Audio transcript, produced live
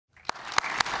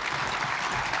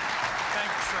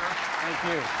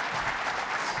Thank you.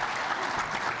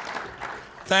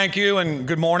 Thank you, and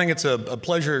good morning. It's a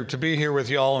pleasure to be here with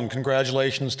y'all, and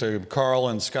congratulations to Carl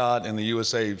and Scott and the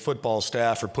USA football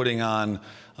staff for putting on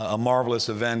a marvelous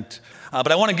event.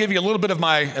 But I want to give you a little bit of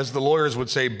my, as the lawyers would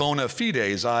say, bona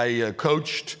fides. I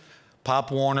coached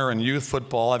Pop Warner and youth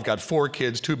football. I've got 4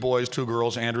 kids, 2 boys, 2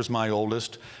 girls. Andrew's my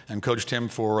oldest, and coached him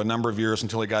for a number of years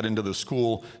until he got into the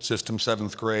school system,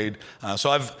 7th grade. So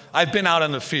I've been out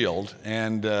on the field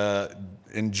and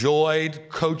enjoyed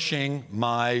coaching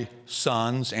my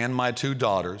sons and my 2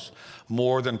 daughters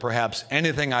more than perhaps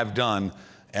anything I've done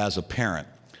as a parent.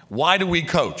 Why do we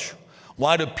coach?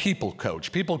 Why do people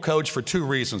coach? People coach for 2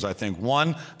 reasons, I think.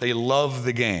 One, they love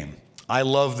the game. I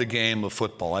love the game of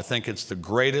football. I think it's the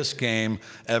greatest game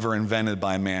ever invented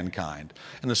by mankind.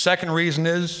 And the second reason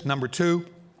is, number 2,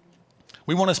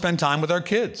 we want to spend time with our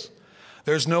kids.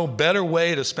 There's no better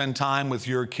way to spend time with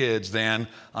your kids than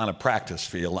on a practice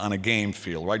field, on a game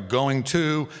field, right? Going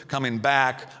to, coming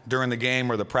back during the game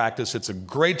or the practice. It's a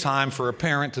great time for a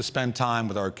parent to spend time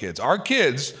with our kids. Our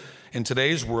kids in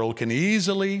today's world can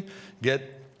easily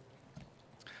get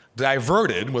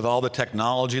diverted with all the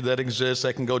technology that exists.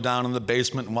 They can go down in the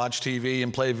basement and watch TV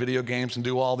and play video games and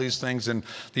do all these things. And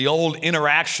the old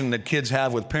interaction that kids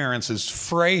have with parents is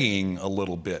fraying a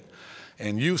little bit.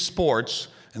 And youth sports,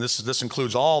 and this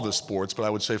includes all the sports, but I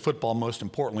would say football most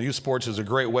importantly, youth sports is a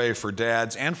great way for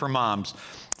dads and for moms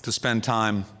to spend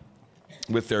time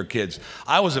with their kids.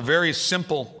 I was a very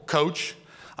simple coach.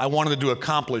 I wanted to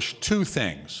accomplish 2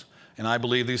 things. And I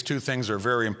believe these 2 things are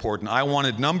very important. I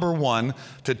wanted, number 1,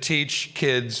 to teach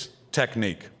kids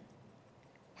technique,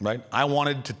 right? I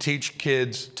wanted to teach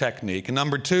kids technique. And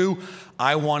number 2,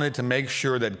 I wanted to make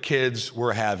sure that kids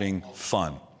were having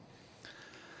fun.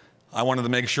 I wanted to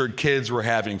make sure kids were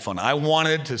having fun. I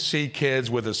wanted to see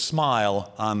kids with a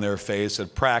smile on their face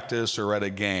at practice or at a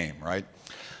game, right?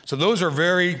 So those are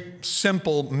very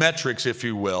simple metrics, if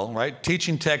you will, right?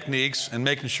 Teaching techniques and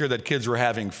making sure that kids were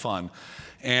having fun.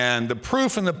 And the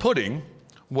proof in the pudding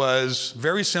was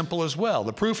very simple as well.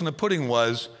 The proof in the pudding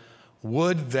was,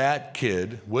 would that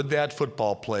kid, would that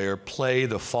football player play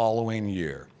the following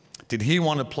year? Did he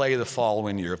want to play the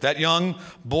following year? If that young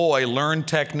boy learned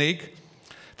technique,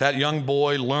 that young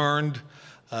boy learned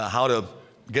how to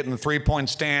get in the 3-point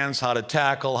stance, how to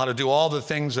tackle, how to do all the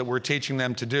things that we're teaching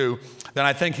them to do, then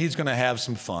I think he's going to have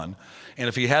some fun. And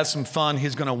if he has some fun,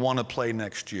 he's going to want to play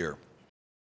next year.